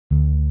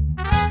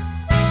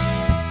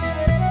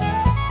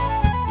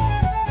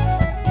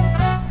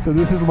So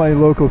this is my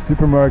local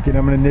supermarket.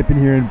 I'm gonna nip in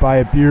here and buy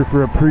a beer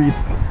for a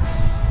priest.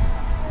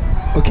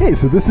 Okay,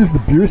 so this is the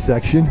beer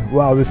section.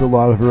 Wow, there's a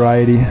lot of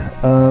variety.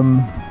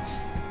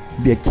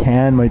 Maybe a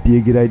can might be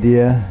a good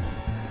idea.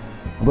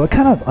 Although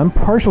I'm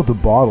partial to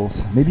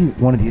bottles. Maybe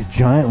one of these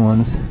giant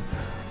ones.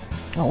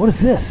 Oh, what is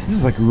this? This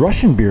is like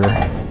Russian beer.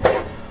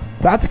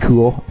 That's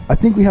cool. I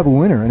think we have a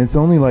winner, and it's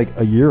only like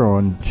 €1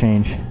 and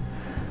change.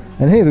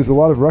 And hey, there's a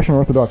lot of Russian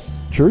Orthodox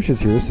churches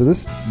here, so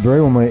this very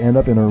well might end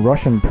up in a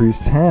Russian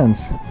priest's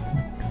hands.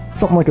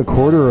 Something like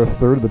 1/4 or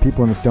 1/3 of the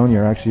people in Estonia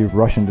are actually of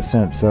Russian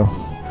descent, so...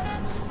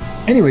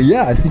 Anyway,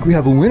 yeah, I think we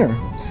have a winner.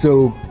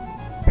 So,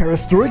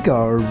 perestroika,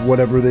 or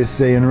whatever they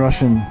say in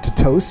Russian, to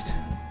toast.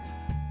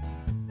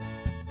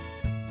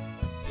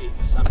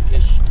 Some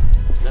cash.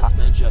 Let's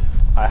match up.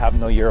 I have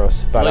no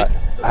euros, but Like,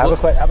 I have a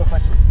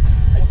question.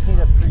 I just need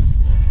a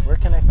priest. Where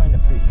can I find a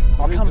priest?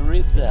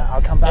 Read that.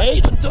 I'll come back. Hey,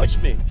 don't touch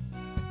me.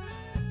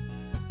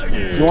 Do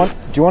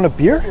you want a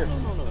beer?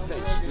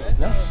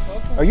 No.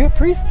 Are you a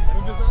priest?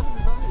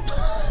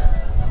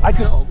 I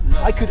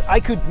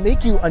could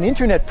make you an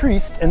internet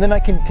priest, and then I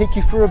can take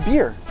you for a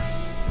beer.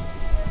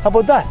 How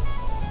about that?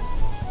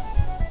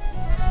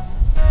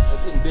 I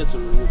think better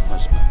you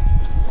pass by.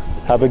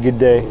 Have a good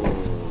day.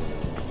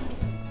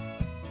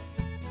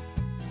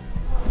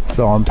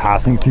 So I'm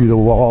passing through the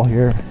wall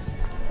here,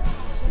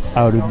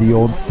 out of the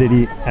old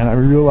city, and I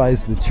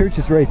realize the church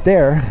is right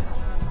there,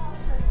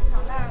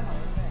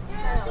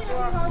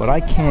 but I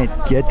can't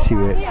get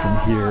to it from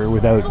here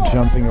without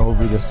jumping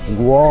over this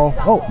wall.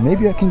 Oh,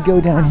 maybe I can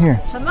go down here.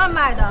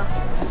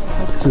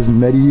 This is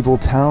medieval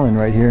Tallinn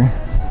right here.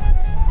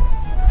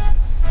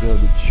 So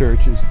the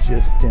church is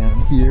just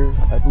down here,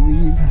 I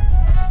believe.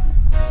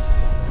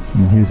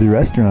 And here's a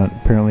restaurant,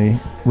 apparently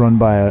run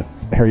by a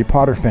Harry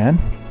Potter fan.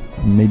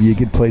 Maybe a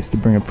good place to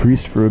bring a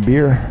priest for a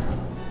beer.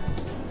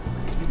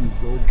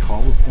 These old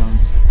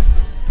cobblestones.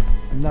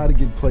 Not a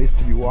good place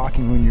to be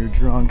walking when you're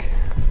drunk.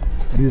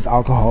 It is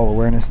Alcohol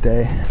Awareness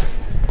Day.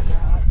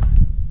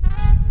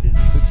 That is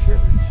the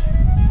church.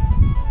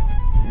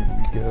 Here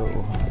we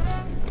go.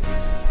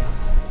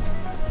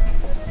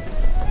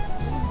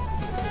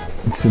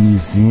 It's a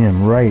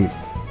museum, right?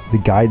 The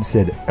guide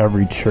said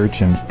every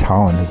church in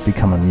Tallinn has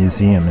become a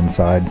museum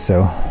inside,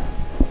 so...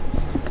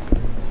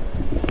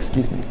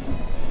 Excuse me.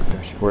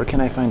 Where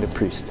can I find a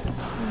priest? I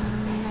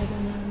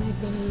don't know,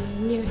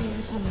 maybe near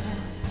here somewhere.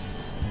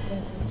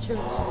 There's a church,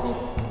 maybe.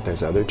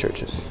 There's other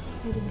churches.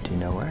 Do you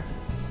know where?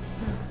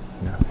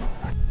 No.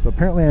 So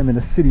apparently I'm in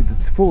a city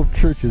that's full of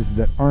churches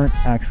that aren't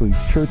actually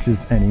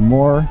churches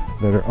anymore,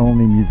 that are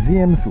only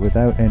museums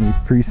without any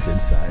priests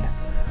inside.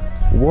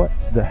 What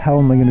the hell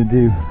am I gonna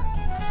do?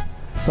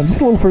 So I'm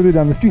just a little further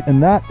down the street,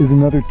 and that is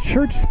another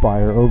church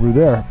spire over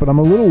there, but I'm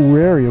a little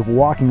wary of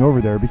walking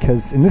over there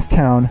because in this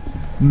town,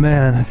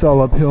 man, it's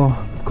all uphill,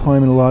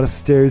 climbing a lot of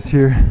stairs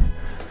here.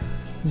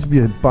 This would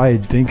be buy a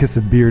Dinkus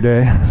a beer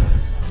day.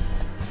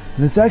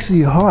 And it's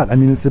actually hot. I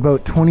mean, it's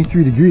about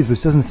 23 degrees,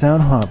 which doesn't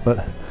sound hot,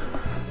 but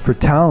for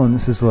Tallinn,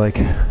 this is like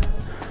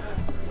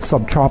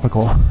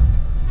subtropical.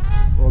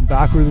 Well, I'm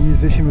back where the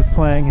musician was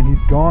playing, and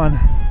he's gone,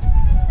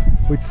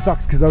 which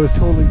sucks because I was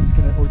totally just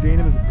gonna ordain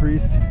him as a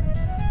priest,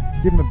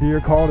 give him a beer,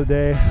 call it a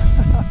day.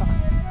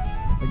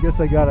 I guess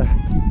I gotta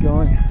keep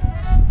going.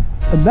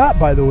 And that,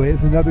 by the way,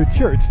 is another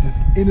church, just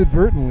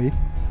inadvertently,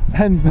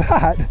 and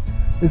that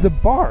is a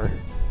bar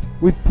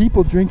with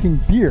people drinking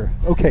beer.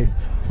 Okay,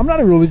 I'm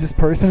not a religious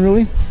person,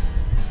 really,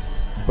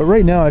 but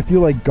right now I feel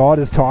like God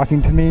is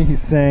talking to me.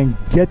 He's saying,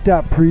 get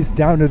that priest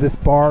down to this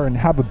bar and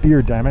have a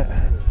beer, damn it.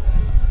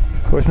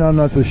 Of course, now I'm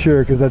not so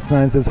sure because that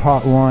sign says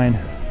hot wine.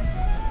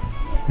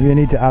 Maybe I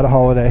need to add a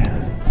holiday.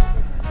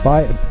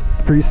 Buy a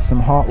priest some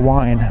hot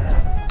wine.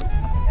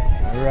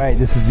 All right,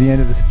 this is the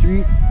end of the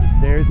street.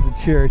 There's the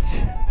church.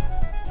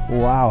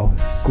 Wow,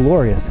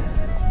 glorious.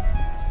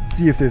 Let's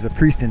see if there's a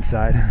priest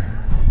inside.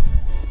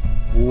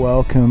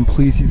 Welcome,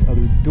 please use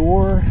other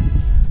door.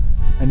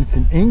 And it's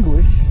in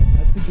English.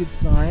 That's a good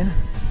sign.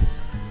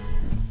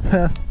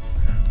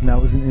 And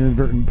that was an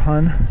inadvertent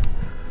pun.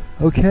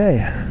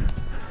 Okay.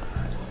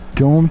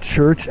 Dome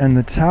Church and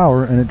the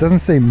Tower, and it doesn't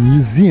say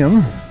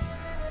museum.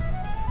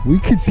 We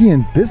could be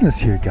in business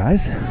here,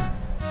 guys.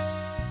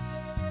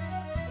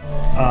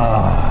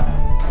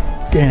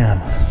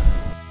 Damn.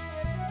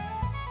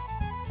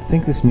 I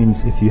think this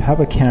means if you have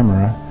a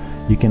camera,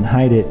 you can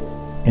hide it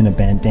in a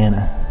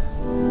bandana.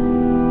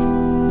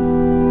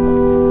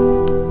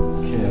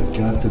 Okay, I've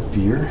got the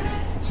beer.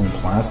 It's in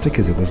plastic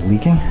because it was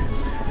leaking.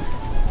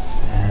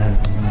 And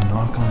I'm gonna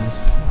knock on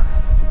this door.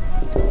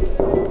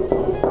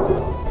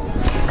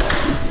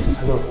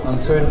 Hello, I'm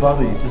sorry to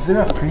bother you. Is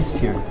there a priest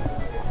here?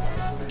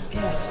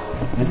 Yes.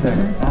 Is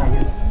there? Ah,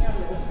 yes.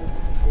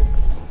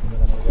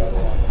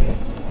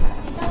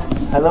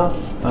 Hello,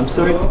 I'm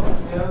sorry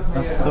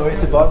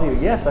to bother you.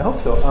 Yes, I hope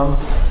so.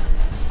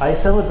 I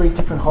celebrate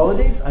different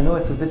holidays. I know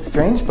it's a bit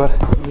strange, but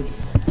let me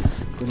just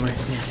put my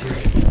hands here.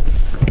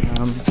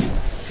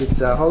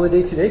 It's a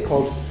holiday today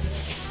called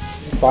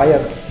Buy a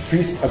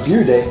Priest a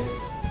Beer Day.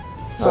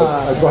 So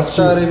I brought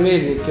Старый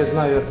мельник, я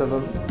знаю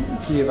этого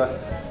пива.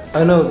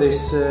 I know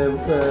this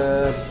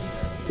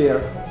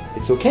beer.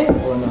 It's okay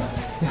or not?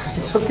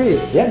 It's okay.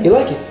 Yeah, you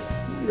like it?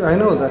 I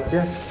know that,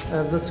 yes.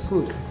 That's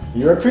good.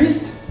 You're a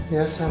priest?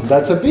 Yes,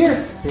 That's a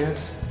beer.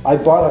 yes. I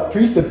bought a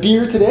priest a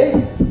beer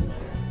today.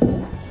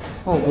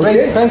 Oh, great,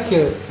 Okay. thank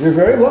you. You're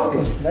very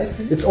welcome. Nice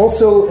to meet you. It's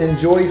also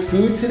enjoy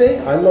food today.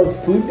 I love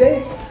food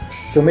day.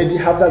 So maybe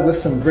have that with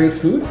some great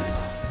food.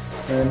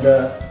 And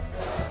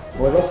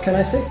what else can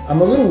I say?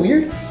 I'm a little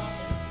weird.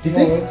 Do you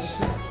think?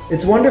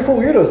 It's Wonderful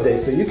Weirdos Day,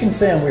 so you can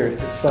say I'm weird.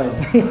 It's fine.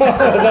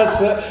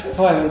 That's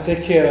fine.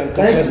 Take care and God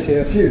Thank bless you.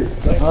 you. Cheers.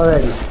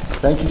 Alrighty.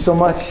 Thank you so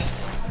much.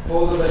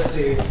 All the best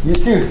to you. You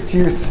too.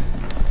 Cheers.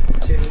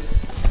 Cheers.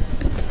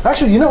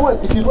 Actually, you know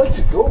what? If you'd like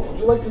to go, would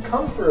you like to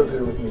come for a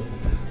beer with me?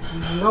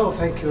 No,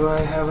 thank you.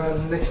 I have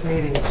a next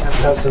meeting.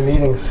 Have some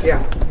meetings.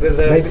 Yeah, with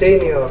the Maybe-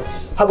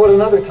 seniors. How about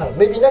another time?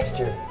 Maybe next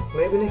year.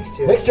 Maybe next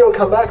year. Next year I'll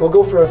come back. We'll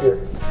go for a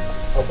beer.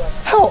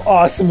 How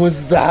awesome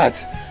was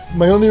that?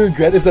 My only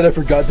regret is that I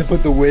forgot to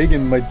put the wig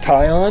and my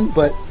tie on,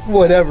 but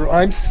whatever.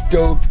 I'm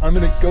stoked. I'm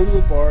gonna go to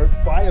a bar,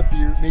 buy a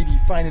beer, maybe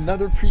find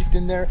another priest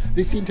in there.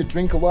 They seem to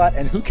drink a lot,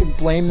 and who can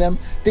blame them?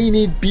 They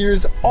need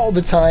beers all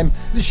the time.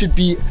 This should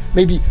be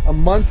maybe a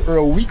month or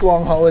a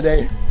week-long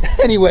holiday.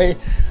 Anyway,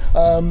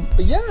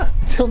 but yeah,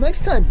 till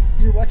next time,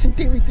 you're watching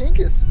Daily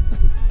Dinkus.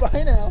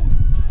 Bye now.